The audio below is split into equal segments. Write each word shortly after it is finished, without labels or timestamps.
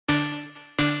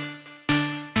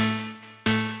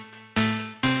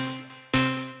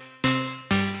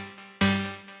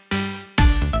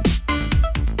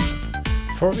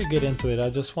Before we get into it, I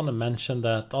just want to mention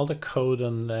that all the code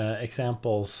and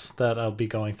examples that I'll be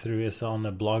going through is on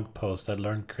a blog post at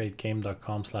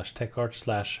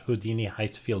learncreategame.com/techart/Houdini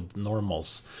Heightfield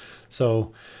normals.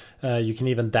 So you can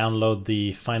even download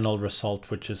the final result,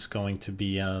 which is going to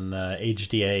be an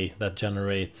HDA that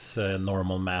generates a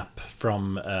normal map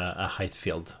from a height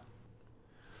field.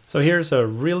 So here's a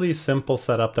really simple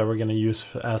setup that we're going to use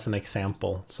as an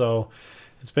example. So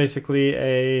it's basically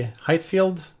a height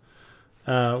field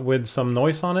with some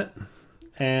noise on it,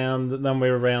 and then we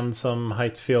ran some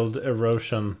height field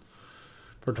erosion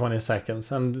for 20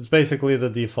 seconds, and it's basically the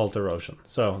default erosion.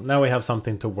 So now we have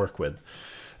something to work with.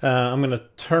 I'm going to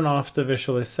turn off the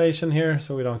visualization here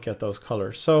so we don't get those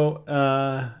colors. So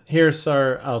here's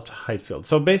our out height field.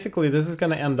 So basically this is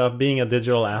going to end up being a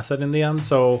digital asset in the end,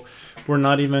 so we're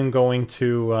not even going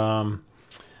to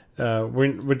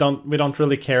we don't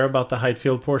really care about the height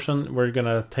field portion. We're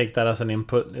gonna take that as an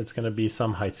input. It's gonna be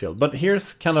some height field. But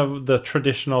here's kind of the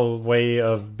traditional way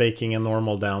of baking a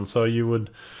normal down. So you would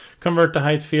convert the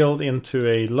height field into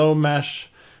a low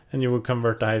mesh, and you would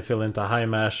convert the height field into high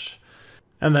mesh,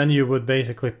 and then you would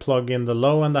basically plug in the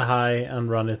low and the high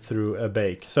and run it through a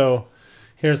bake. So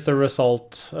here's the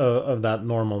result of that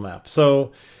normal map.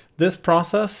 So this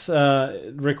process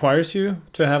requires you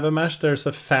to have a mesh. There's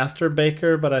a faster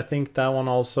baker, but I think that one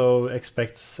also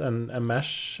expects a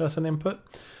mesh as an input.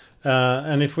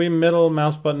 And if we middle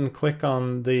mouse button click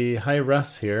on the high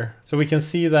res here, so we can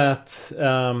see that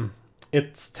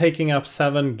it's taking up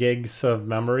 7 gigs of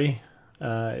memory.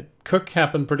 Cook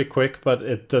happened pretty quick,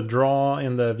 but the draw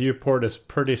in the viewport is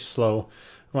pretty slow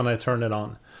when I turn it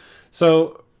on.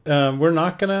 So we're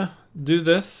not gonna do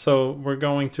this, so we're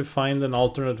going to find an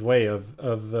alternate way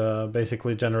of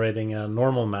basically generating a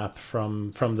normal map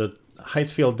from the height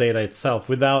field data itself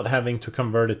without having to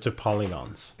convert it to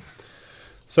polygons.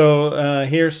 So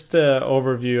here's the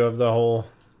overview of the whole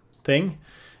thing,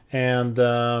 and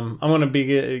I'm going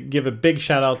to give a big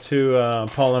shout out to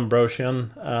Paul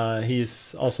Ambrosian.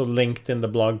 He's also linked in the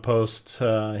blog post.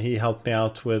 He helped me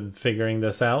out with figuring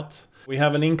this out. We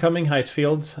have an incoming height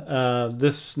field.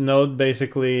 This node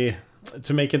basically,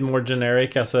 to make it more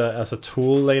generic as a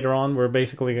tool later on, we're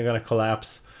basically going to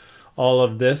collapse all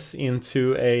of this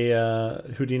into a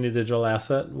Houdini digital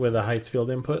asset with a height field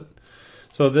input.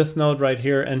 So this node right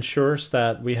here ensures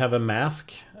that we have a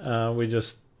mask. We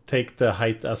just take the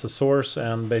height as a source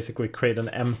and basically create an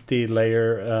empty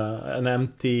layer, an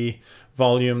empty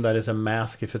volume that is a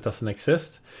mask if it doesn't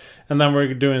exist. And then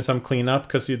we're doing some cleanup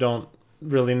because you don't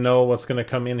really know what's going to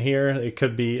come in here. It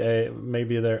could be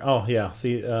maybe there. Oh yeah,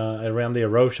 see, I ran the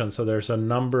erosion, so there's a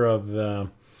number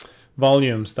of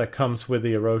volumes that comes with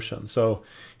the erosion. So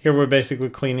here we're basically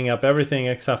cleaning up everything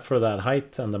except for that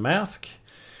height and the mask.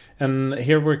 And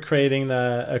here we're creating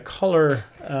a color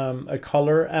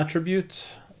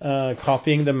attribute,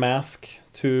 copying the mask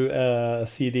to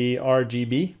CD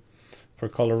RGB for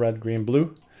color red, green,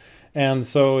 blue. And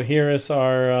so here is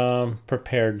our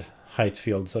prepared height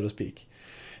field, so to speak.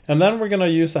 And then we're going to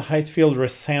use a height field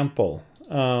resample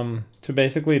to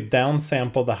basically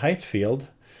downsample the height field.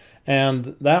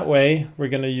 And that way we're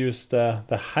going to use the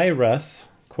high res,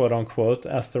 quote unquote,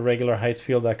 as the regular height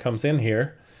field that comes in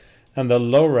here, and the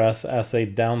low res as a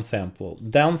downsample.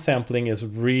 Downsampling is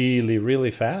really,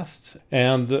 really fast.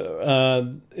 And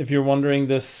if you're wondering,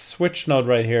 this switch node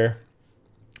right here,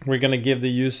 we're going to give the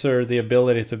user the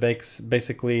ability to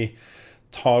basically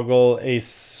toggle a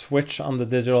switch on the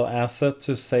digital asset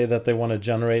to say that they want to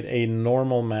generate a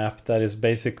normal map that is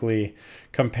basically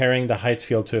comparing the height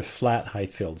field to a flat height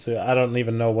field. So I don't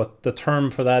even know what the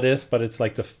term for that is, but it's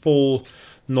like the full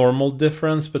normal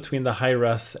difference between the high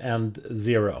res and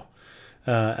 0,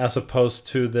 as opposed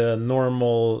to the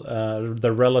normal,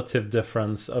 the relative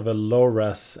difference of a low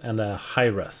res and a high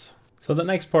res. So the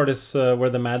next part is where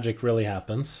the magic really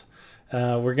happens.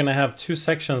 We're going to have 2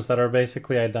 sections that are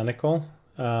basically identical.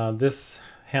 This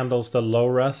handles the low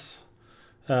res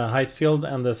height field,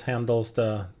 and this handles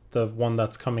the one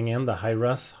that's coming in, the high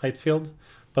res height field.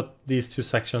 But these 2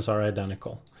 sections are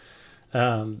identical.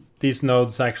 These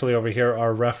nodes actually over here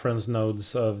are reference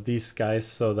nodes of these guys,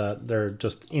 so that they're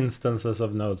just instances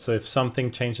of nodes. So if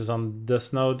something changes on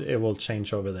this node, it will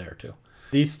change over there too.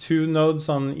 These 2 nodes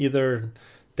on either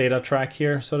data track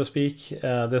here, so to speak,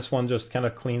 this one just kind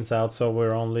of cleans out, so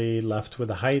we're only left with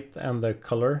the height and the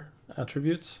color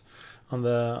attributes on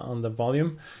the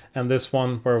volume, and this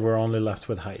one where we're only left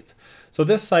with height. So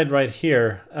this side right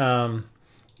here,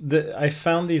 I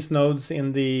found these nodes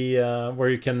in the where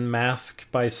you can mask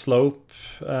by slope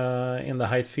in the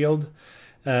height field,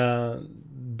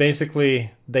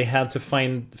 Basically they had to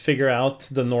figure out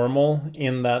the normal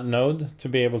in that node to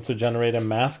be able to generate a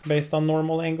mask based on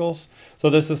normal angles. So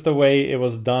this is the way it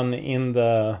was done in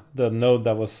the node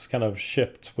that was kind of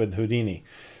shipped with Houdini.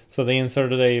 So they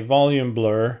inserted a volume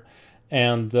blur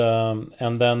and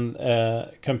then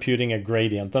computing a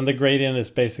gradient. And the gradient is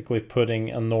basically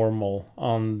putting a normal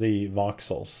on the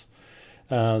voxels.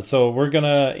 So we're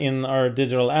gonna, in our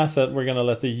digital asset, we're gonna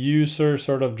let the user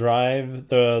sort of drive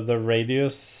the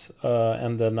radius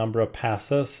and the number of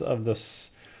passes of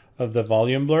the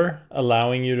volume blur,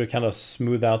 allowing you to kind of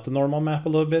smooth out the normal map a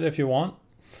little bit if you want.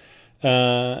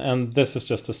 And this is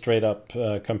just a straight up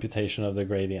computation of the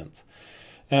gradient.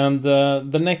 And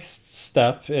the next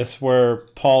step is where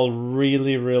Paul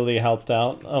really helped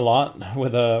out a lot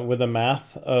with the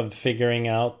math of figuring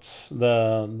out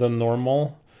the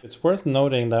normal. It's worth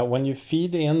noting that when you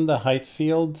feed in the height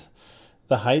field,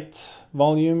 the height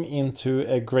volume into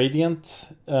a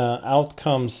gradient, out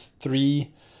comes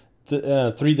three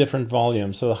different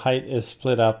volumes. So the height is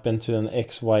split up into an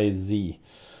X, Y, Z.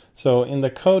 So in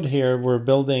the code here, we're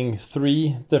building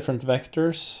 3 different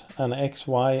vectors, an X,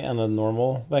 Y, and a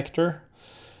normal vector.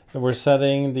 And we're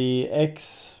setting the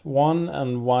X1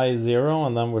 and Y0,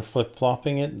 and then we're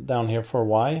flip-flopping it down here for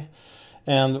Y.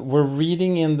 And we're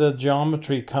reading in the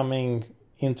geometry coming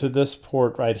into this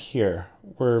port right here.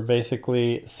 We're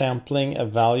basically sampling a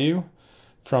value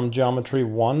from geometry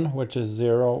 1, which is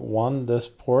 0, 1, this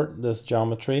port, this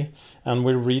geometry. And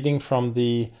we're reading from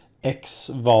the X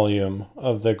volume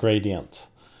of the gradient.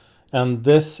 And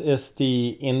this is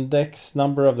the index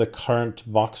number of the current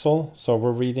voxel. So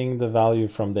we're reading the value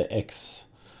from the X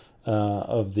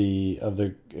of the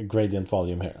gradient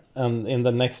volume here, and in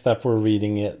the next step we're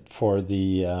reading it for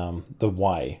the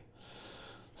Y.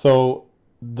 So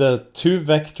the 2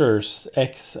 vectors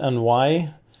X and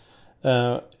Y,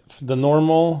 the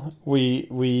normal,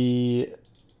 we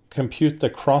compute the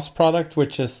cross product,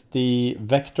 which is the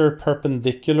vector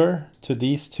perpendicular to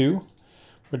these 2,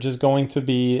 which is going to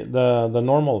be the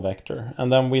normal vector,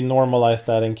 and then we normalize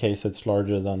that in case it's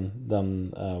larger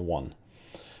than 1.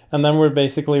 And then we're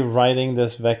basically writing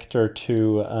this vector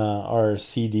to our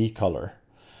CD color.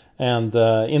 And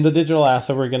in the digital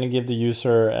asset, we're going to give the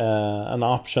user an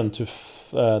option to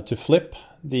flip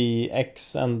the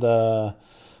X and the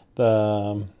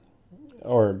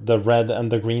red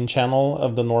and the green channel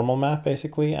of the normal map,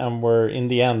 basically. And in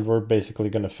the end, we're basically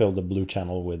going to fill the blue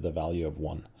channel with the value of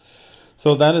 1.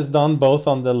 So that is done both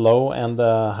on the low and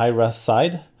the high res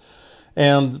side.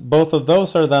 And both of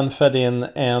those are then fed in,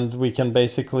 and we can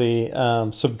basically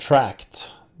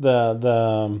subtract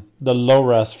the low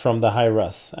res from the high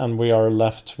res, and we are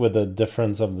left with the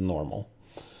difference of the normal.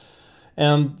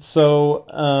 And so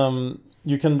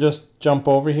you can just jump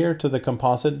over here to the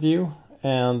composite view,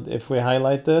 and if we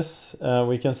highlight this,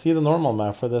 we can see the normal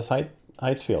map for this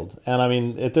height field. And I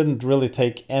mean, it didn't really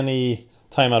take any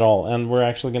time at all, and we're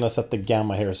actually going to set the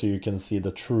gamma here so you can see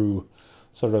the true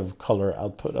sort of color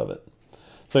output of it.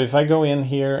 So if I go in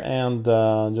here and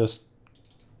just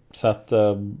set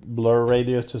the blur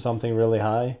radius to something really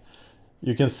high,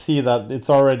 you can see that it's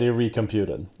already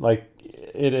recomputed. Like,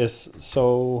 it is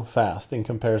so fast in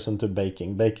comparison to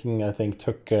baking. Baking, I think,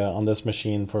 took on this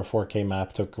machine for a 4K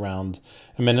map took around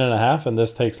 1.5 minutes, and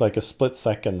this takes like a split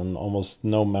second and almost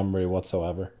no memory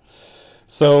whatsoever.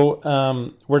 So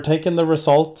we're taking the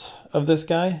result of this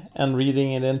guy and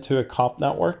reading it into a COP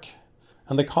network.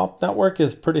 And the COP network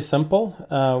is pretty simple.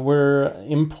 We're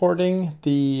importing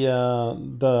the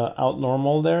out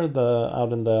normal there,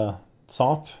 out in the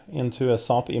SOP, into a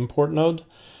SOP import node.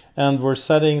 And we're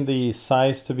setting the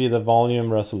size to be the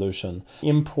volume resolution.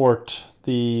 Import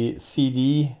the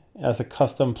CD as a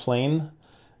custom plane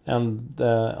and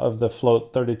of the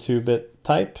float 32-bit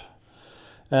type.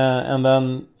 And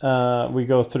then we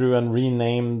go through and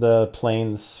rename the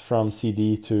planes from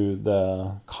CD to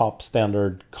the COP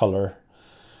standard color.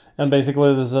 And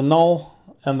basically this is a null,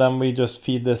 and then we just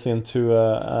feed this into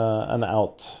an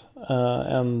out.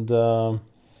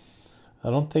 I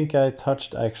don't think I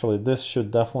touched, actually, this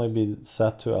should definitely be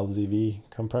set to LZV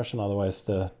compression, otherwise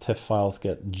the TIFF files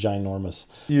get ginormous.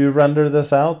 You render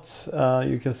this out,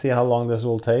 you can see how long this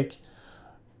will take.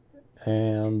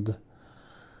 And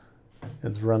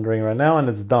it's rendering right now, and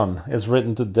it's done. It's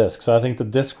written to disk. So I think the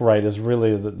disk write is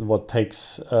really what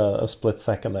takes a split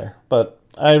second there. But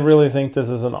I really think this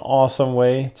is an awesome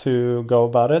way to go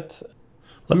about it.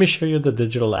 Let me show you the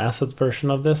digital asset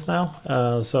version of this now.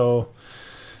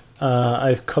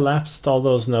 I've collapsed all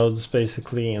those nodes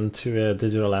basically into a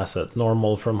digital asset,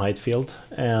 normal from Heightfield,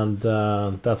 and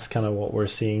that's kind of what we're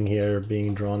seeing here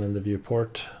being drawn in the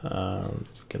viewport. We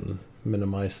can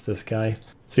minimize this guy.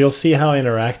 So you'll see how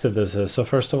interactive this is. So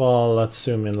first of all, let's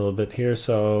zoom in a little bit here.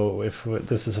 So if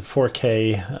this is a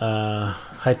 4K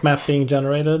height map being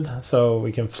generated, so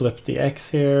we can flip the X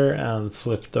here and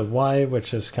flip the Y,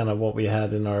 which is kind of what we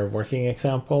had in our working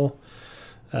example.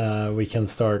 We can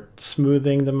start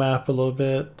smoothing the map a little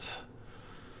bit,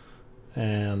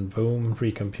 and boom,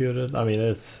 recomputed. I mean,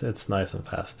 it's nice and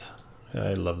fast.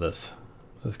 I love this.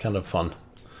 It's kind of fun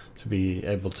to be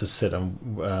able to sit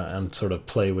and sort of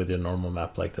play with your normal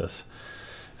map like this,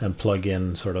 and plug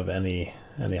in sort of any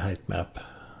height map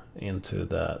into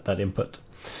that input.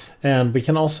 And we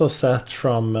can also set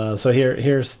from so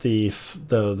here's the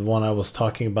one I was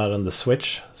talking about on the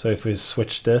switch. So if we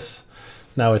switch this,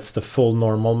 now it's the full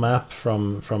normal map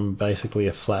from basically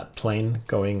a flat plane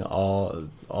going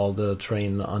all the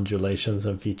terrain undulations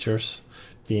and features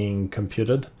being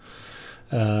computed.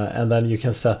 And then you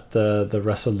can set the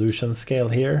resolution scale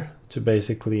here to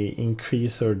basically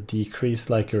increase or decrease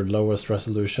like your lowest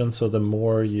resolution. So the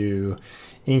more you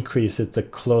increase it, the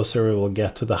closer it will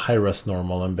get to the high-res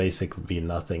normal and basically be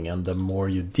nothing. And the more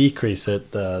you decrease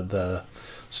it, the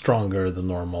stronger the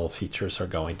normal features are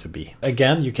going to be.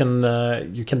 Again, you can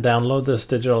download this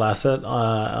digital asset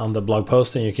on the blog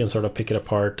post, and you can sort of pick it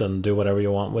apart and do whatever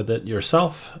you want with it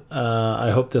yourself.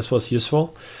 I hope this was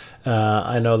useful.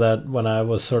 I know that when I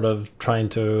was sort of trying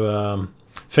to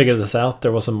figure this out,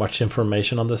 there wasn't much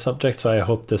information on the subject, so I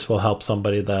hope this will help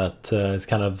somebody that is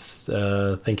kind of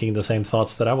thinking the same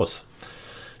thoughts that I was.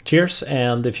 Cheers,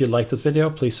 and if you liked this video,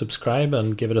 please subscribe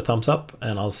and give it a thumbs up,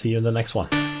 and I'll see you in the next one.